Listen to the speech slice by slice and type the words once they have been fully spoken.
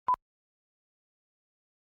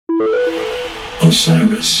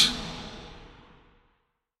Osiris.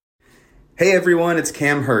 Hey everyone, it's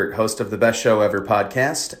Cam Hurt, host of the Best Show Ever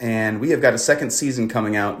podcast, and we have got a second season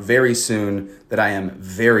coming out very soon that I am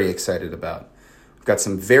very excited about. We've got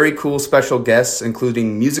some very cool special guests,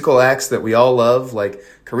 including musical acts that we all love, like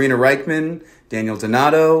Karina Reichman, Daniel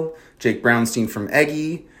Donato, Jake Brownstein from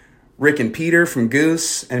Eggy, Rick and Peter from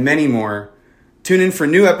Goose, and many more. Tune in for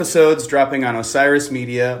new episodes dropping on Osiris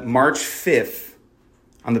Media March 5th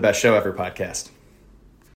on the Best Show Ever podcast.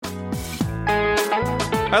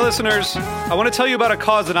 Hi listeners, I want to tell you about a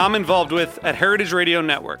cause that I'm involved with at Heritage Radio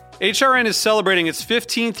Network. HRN is celebrating its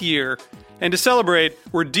 15th year, and to celebrate,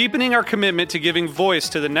 we're deepening our commitment to giving voice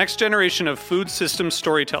to the next generation of food system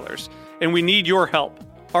storytellers, and we need your help.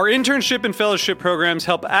 Our internship and fellowship programs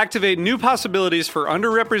help activate new possibilities for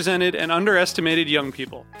underrepresented and underestimated young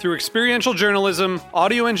people through experiential journalism,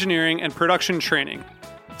 audio engineering, and production training.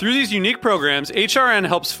 Through these unique programs, HRN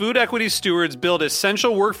helps food equity stewards build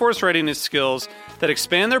essential workforce readiness skills that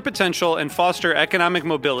expand their potential and foster economic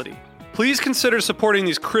mobility. Please consider supporting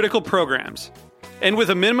these critical programs. And with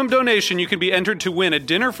a minimum donation, you can be entered to win a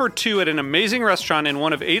dinner for two at an amazing restaurant in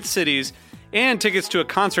one of 8 cities and tickets to a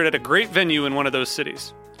concert at a great venue in one of those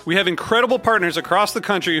cities. We have incredible partners across the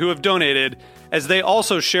country who have donated, as they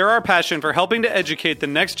also share our passion for helping to educate the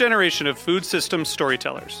next generation of food system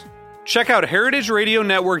storytellers. Check out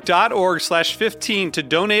heritageradionetwork.org/15 to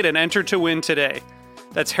donate and enter to win today.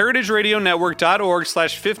 That's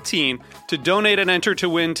heritageradionetwork.org/15 to donate and enter to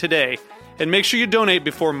win today. And make sure you donate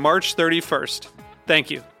before March 31st. Thank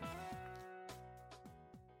you.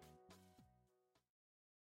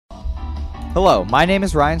 Hello, my name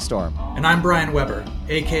is Ryan Storm. And I'm Brian Weber,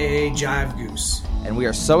 aka Jive Goose. And we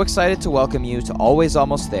are so excited to welcome you to Always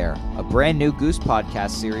Almost There, a brand new Goose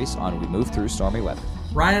podcast series on We Move Through Stormy Weather.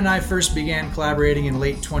 Ryan and I first began collaborating in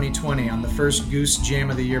late 2020 on the first Goose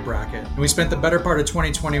Jam of the Year bracket, and we spent the better part of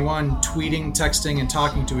 2021 tweeting, texting, and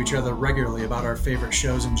talking to each other regularly about our favorite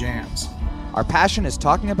shows and jams. Our passion is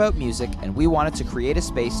talking about music, and we wanted to create a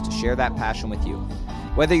space to share that passion with you.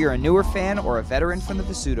 Whether you're a newer fan or a veteran from the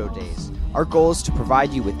Visuto days, our goal is to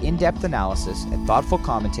provide you with in-depth analysis and thoughtful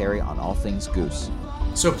commentary on all things Goose.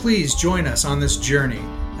 So please join us on this journey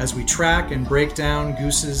as we track and break down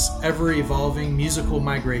Goose's ever-evolving musical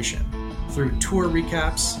migration through tour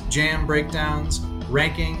recaps, jam breakdowns,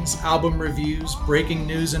 rankings, album reviews, breaking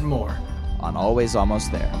news, and more. On Always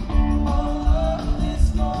Almost There.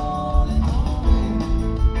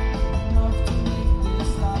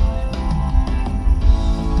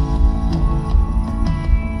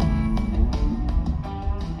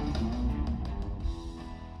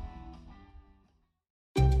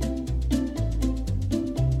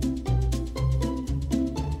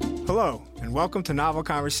 Hello, and welcome to Novel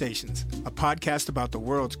Conversations, a podcast about the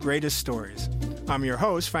world's greatest stories. I'm your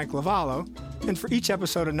host, Frank Lavallo, and for each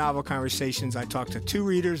episode of Novel Conversations, I talk to 2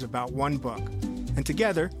 readers about one book. And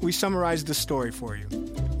together, we summarize the story for you.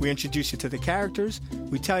 We introduce you to the characters,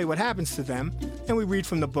 we tell you what happens to them, and we read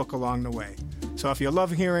from the book along the way. So if you love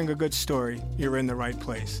hearing a good story, you're in the right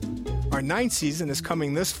place. Our 9th season is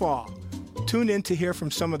coming this fall. Tune in to hear from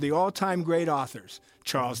some of the all-time great authors,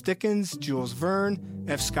 Charles Dickens, Jules Verne,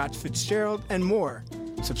 F. Scott Fitzgerald, and more.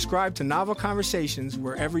 Subscribe to Novel Conversations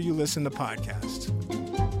wherever you listen to podcasts.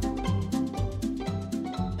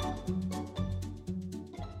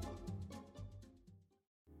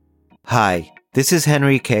 Hi, this is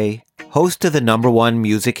Henry Kay, host of the #1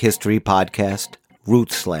 music history podcast,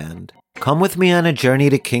 Rootsland. Come with me on a journey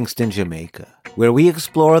to Kingston, Jamaica, where we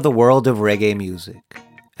explore the world of reggae music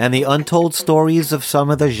and the untold stories of some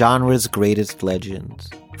of the genre's greatest legends.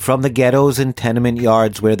 From the ghettos and tenement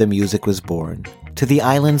yards where the music was born, to the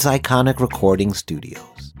island's iconic recording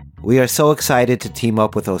studios. We are so excited to team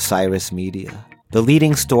up with Osiris Media, the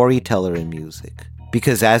leading storyteller in music,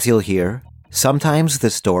 because as you'll hear, sometimes the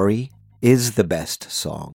story is the best song.